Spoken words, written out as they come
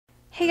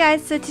Hey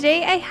guys, so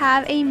today I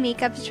have a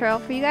makeup tutorial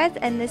for you guys,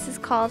 and this is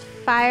called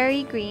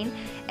Fiery Green,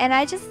 and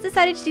I just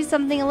decided to do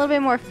something a little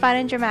bit more fun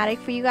and dramatic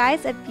for you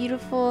guys, a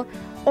beautiful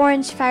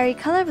orange fiery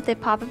color with a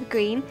pop of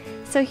green.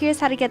 So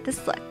here's how to get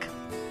this look.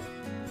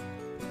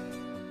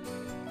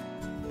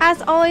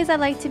 As always, I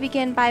like to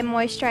begin by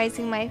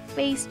moisturizing my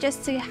face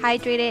just to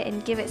hydrate it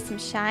and give it some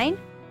shine.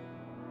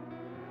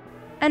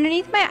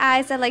 Underneath my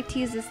eyes, I like to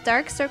use this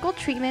dark circle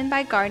treatment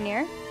by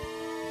Garnier.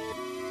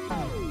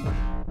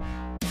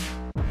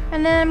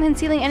 And then I'm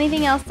concealing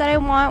anything else that I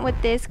want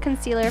with this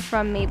concealer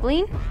from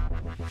Maybelline.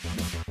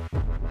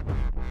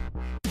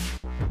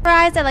 For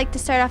eyes, I like to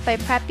start off by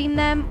prepping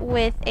them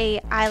with a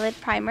eyelid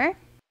primer.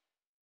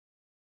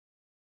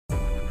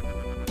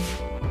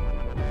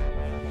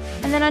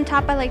 And then on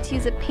top, I like to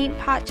use a paint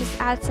pot, just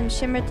add some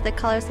shimmer to the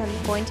colors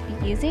I'm going to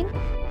be using.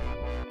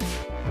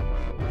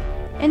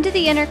 Into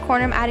the inner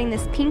corner, I'm adding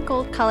this pink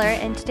gold color,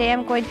 and today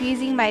I'm going to be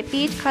using my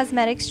BH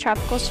Cosmetics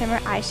Tropical Shimmer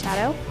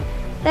eyeshadow.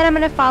 Then I'm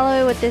going to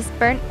follow it with this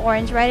burnt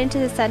orange right into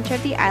the center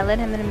of the eyelid.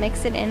 I'm going to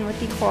mix it in with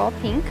the coral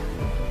pink.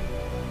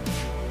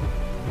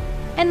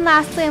 And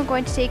lastly, I'm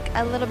going to take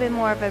a little bit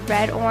more of a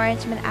red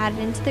orange. I'm going to add it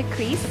into the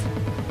crease.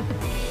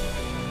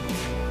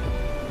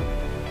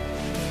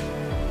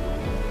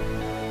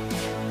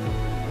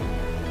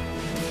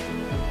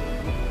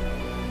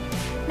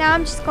 Now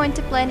I'm just going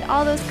to blend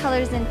all those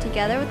colors in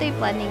together with a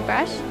blending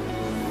brush.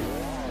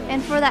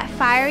 And for that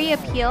fiery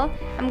appeal,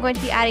 I'm going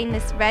to be adding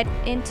this red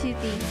into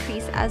the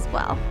crease as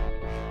well.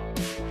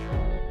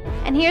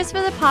 And here's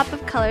for the pop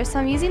of color. So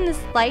I'm using this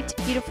light,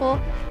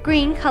 beautiful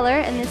green color,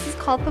 and this is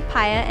called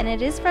Papaya, and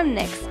it is from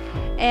NYX.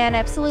 And I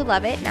absolutely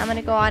love it. Now I'm going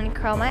to go on and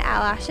curl my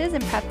eyelashes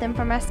and prep them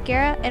for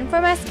mascara. And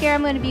for mascara,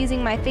 I'm going to be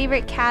using my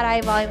favorite Cat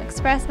Eye Volume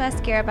Express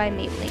mascara by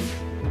Maybelline.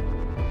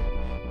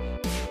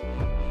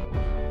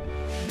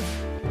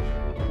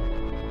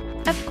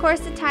 Of course,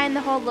 to tie in the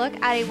whole look,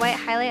 add a white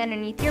highlight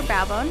underneath your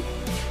brow bone.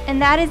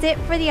 And that is it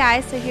for the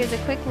eyes, so here's a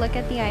quick look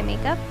at the eye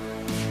makeup.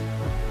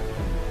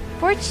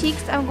 For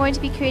cheeks, I'm going to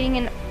be creating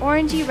an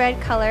orangey red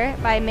color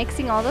by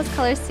mixing all those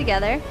colors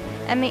together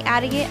and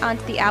adding it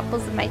onto the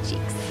apples of my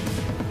cheeks.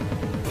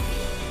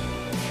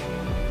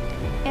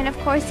 And of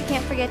course, you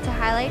can't forget to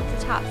highlight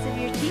the tops of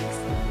your cheeks.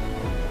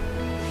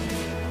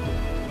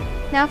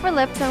 Now for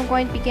lips, I'm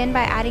going to begin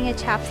by adding a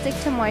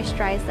chapstick to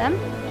moisturize them.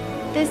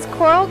 This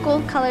coral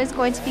gold color is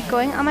going to be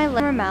going on my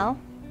lip Rimmel.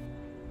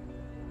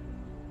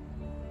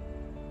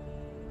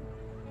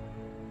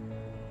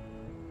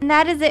 And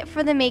that is it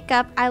for the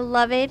makeup. I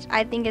love it.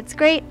 I think it's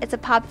great. It's a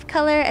pop of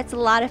color. It's a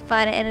lot of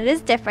fun, and it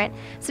is different.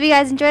 So if you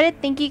guys enjoyed it,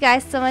 thank you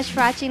guys so much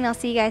for watching, and I'll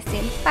see you guys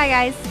soon. Bye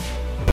guys.